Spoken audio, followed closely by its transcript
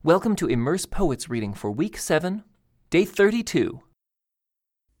Welcome to Immerse Poets reading for Week 7, Day 32.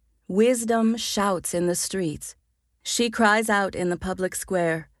 Wisdom shouts in the streets. She cries out in the public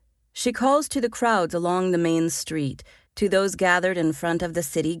square. She calls to the crowds along the main street, to those gathered in front of the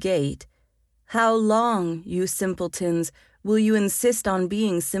city gate. How long, you simpletons, will you insist on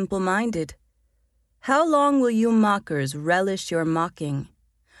being simple-minded? How long will you mockers relish your mocking?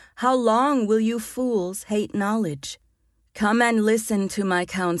 How long will you fools hate knowledge? Come and listen to my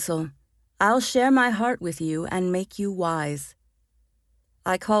counsel. I'll share my heart with you and make you wise.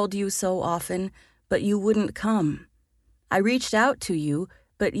 I called you so often, but you wouldn't come. I reached out to you,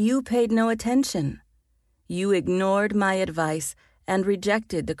 but you paid no attention. You ignored my advice and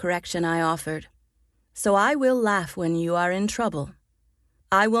rejected the correction I offered. So I will laugh when you are in trouble.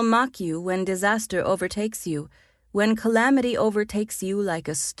 I will mock you when disaster overtakes you, when calamity overtakes you like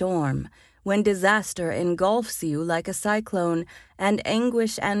a storm, when disaster engulfs you like a cyclone, and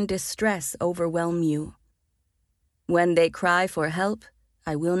anguish and distress overwhelm you. When they cry for help,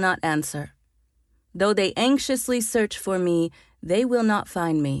 I will not answer. Though they anxiously search for me, they will not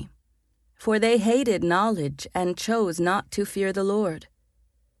find me. For they hated knowledge and chose not to fear the Lord.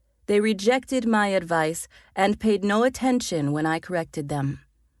 They rejected my advice and paid no attention when I corrected them.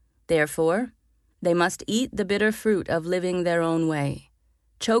 Therefore, they must eat the bitter fruit of living their own way,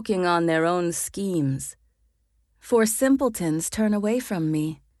 choking on their own schemes. For simpletons turn away from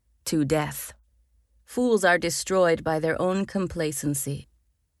me to death. Fools are destroyed by their own complacency.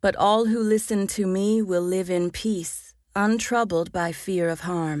 But all who listen to me will live in peace, untroubled by fear of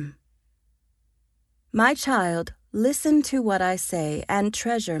harm. My child, listen to what I say and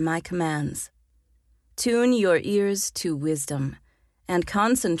treasure my commands. Tune your ears to wisdom and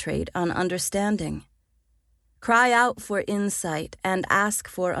concentrate on understanding. Cry out for insight and ask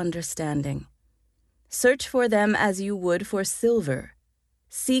for understanding. Search for them as you would for silver.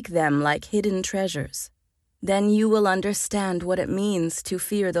 Seek them like hidden treasures. Then you will understand what it means to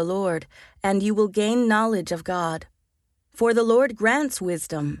fear the Lord, and you will gain knowledge of God. For the Lord grants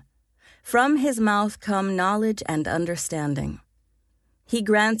wisdom. From his mouth come knowledge and understanding. He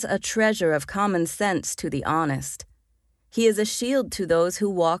grants a treasure of common sense to the honest. He is a shield to those who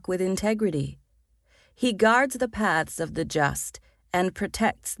walk with integrity. He guards the paths of the just and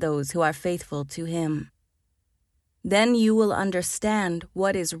protects those who are faithful to him. Then you will understand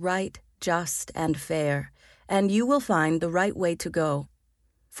what is right, just, and fair, and you will find the right way to go.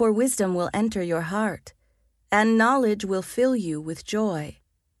 For wisdom will enter your heart, and knowledge will fill you with joy.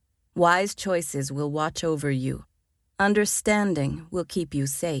 Wise choices will watch over you. Understanding will keep you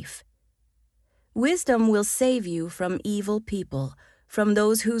safe. Wisdom will save you from evil people, from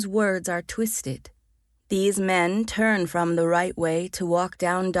those whose words are twisted. These men turn from the right way to walk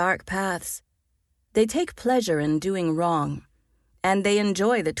down dark paths. They take pleasure in doing wrong, and they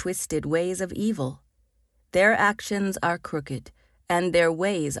enjoy the twisted ways of evil. Their actions are crooked, and their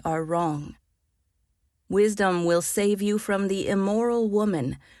ways are wrong. Wisdom will save you from the immoral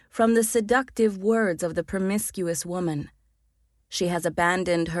woman, from the seductive words of the promiscuous woman. She has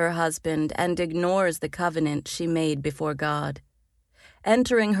abandoned her husband and ignores the covenant she made before God.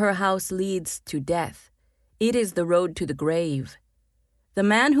 Entering her house leads to death. It is the road to the grave. The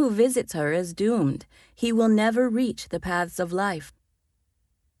man who visits her is doomed. He will never reach the paths of life.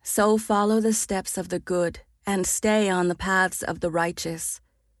 So follow the steps of the good and stay on the paths of the righteous.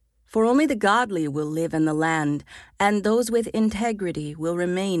 For only the godly will live in the land, and those with integrity will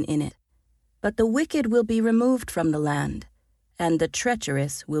remain in it. But the wicked will be removed from the land, and the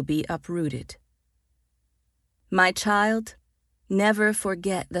treacherous will be uprooted. My child, never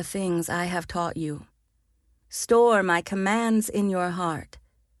forget the things I have taught you. Store my commands in your heart.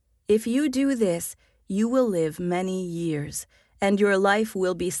 If you do this, you will live many years, and your life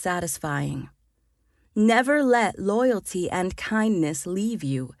will be satisfying. Never let loyalty and kindness leave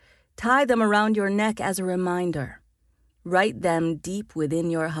you. Tie them around your neck as a reminder. Write them deep within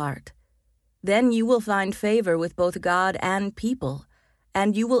your heart. Then you will find favor with both God and people,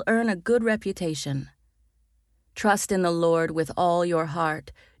 and you will earn a good reputation. Trust in the Lord with all your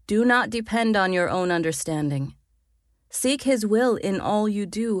heart. Do not depend on your own understanding. Seek his will in all you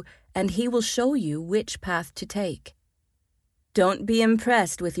do, and he will show you which path to take. Don't be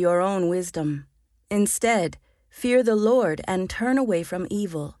impressed with your own wisdom. Instead, fear the Lord and turn away from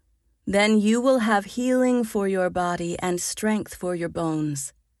evil. Then you will have healing for your body and strength for your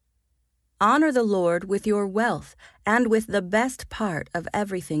bones. Honor the Lord with your wealth and with the best part of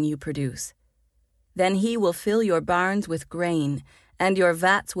everything you produce. Then he will fill your barns with grain, and your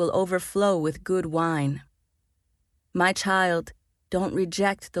vats will overflow with good wine. My child, don't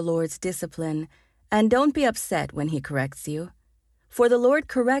reject the Lord's discipline, and don't be upset when he corrects you. For the Lord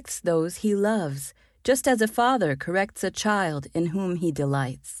corrects those he loves, just as a father corrects a child in whom he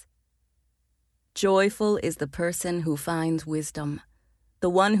delights. Joyful is the person who finds wisdom, the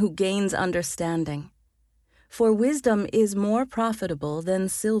one who gains understanding. For wisdom is more profitable than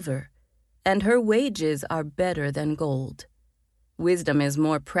silver, and her wages are better than gold. Wisdom is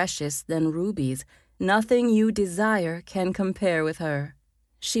more precious than rubies. Nothing you desire can compare with her.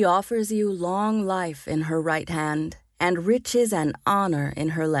 She offers you long life in her right hand, and riches and honor in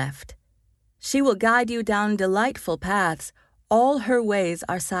her left. She will guide you down delightful paths. All her ways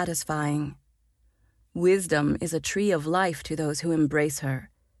are satisfying. Wisdom is a tree of life to those who embrace her.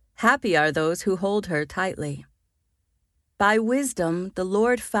 Happy are those who hold her tightly. By wisdom the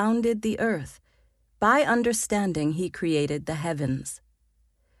Lord founded the earth. By understanding he created the heavens.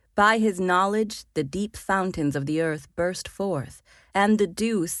 By his knowledge the deep fountains of the earth burst forth, and the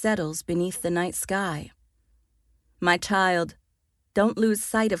dew settles beneath the night sky. My child, don't lose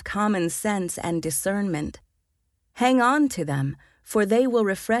sight of common sense and discernment. Hang on to them, for they will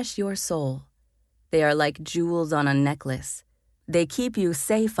refresh your soul. They are like jewels on a necklace. They keep you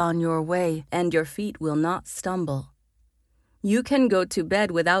safe on your way, and your feet will not stumble. You can go to bed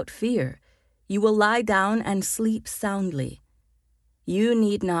without fear. You will lie down and sleep soundly. You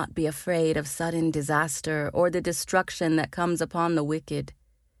need not be afraid of sudden disaster or the destruction that comes upon the wicked,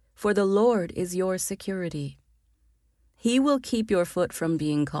 for the Lord is your security. He will keep your foot from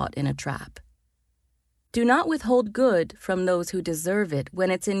being caught in a trap. Do not withhold good from those who deserve it when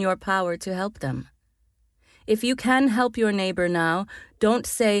it's in your power to help them. If you can help your neighbor now, don't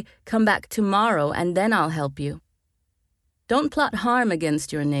say, "Come back tomorrow and then I'll help you." Don't plot harm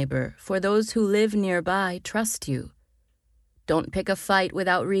against your neighbor, for those who live nearby trust you. Don't pick a fight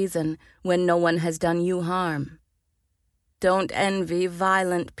without reason when no one has done you harm. Don't envy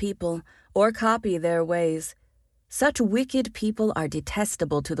violent people or copy their ways. Such wicked people are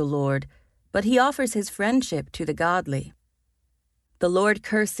detestable to the Lord, but he offers his friendship to the godly. The Lord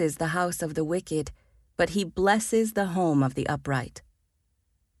curses the house of the wicked, but he blesses the home of the upright.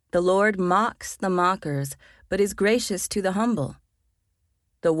 The Lord mocks the mockers, but is gracious to the humble.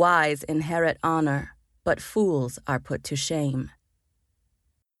 The wise inherit honor, but fools are put to shame.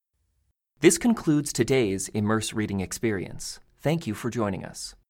 This concludes today's Immerse Reading Experience. Thank you for joining us.